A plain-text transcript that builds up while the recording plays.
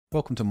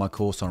Welcome to my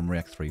course on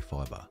React 3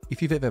 Fiber.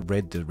 If you've ever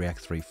read the React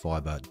 3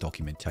 Fiber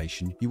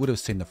documentation, you would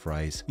have seen the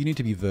phrase, you need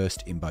to be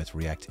versed in both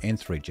React and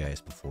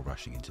Threejs before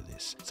rushing into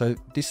this. So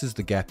this is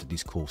the gap that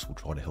this course will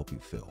try to help you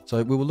fill.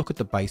 So we will look at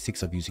the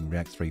basics of using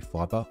React 3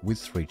 Fiber with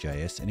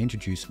Threejs and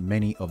introduce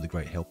many of the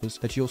great helpers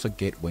that you also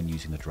get when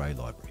using the Drei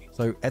library.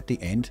 So at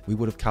the end, we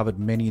would have covered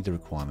many of the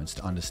requirements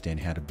to understand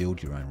how to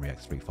build your own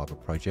React 3 Fiber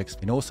projects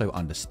and also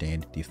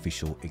understand the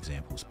official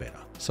examples better,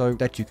 so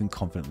that you can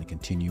confidently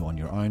continue on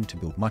your own to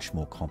build much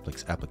more complex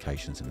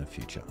applications in the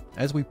future.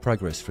 As we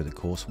progress through the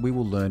course, we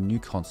will learn new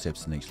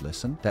concepts in each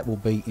lesson that will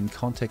be in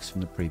context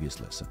from the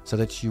previous lesson, so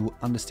that you will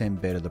understand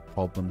better the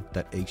problem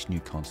that each new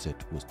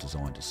concept was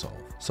designed to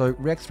solve. So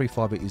React 3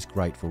 Fiber is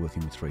great for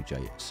working with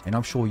Threejs, and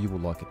I'm sure you will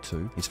like it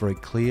too. It's very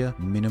clear,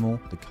 minimal,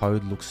 the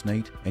code looks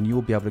neat, and you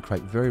will be able to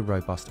create very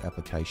robust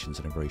applications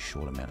in a very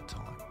short amount of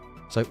time.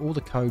 So all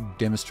the code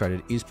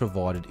demonstrated is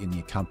provided in the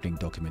accompanying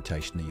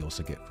documentation that you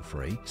also get for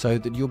free, so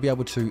that you'll be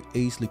able to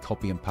easily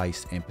copy and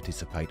paste and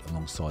participate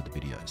alongside the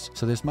videos.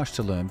 So there's much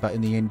to learn, but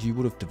in the end you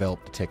would have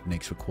developed the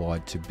techniques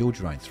required to build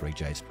your own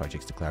Threejs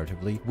projects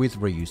declaratively with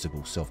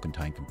reusable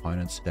self-contained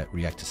components that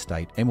react to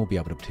state and will be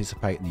able to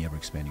participate in the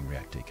ever-expanding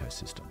React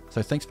ecosystem.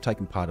 So thanks for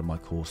taking part in my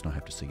course, and I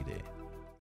hope to see you there.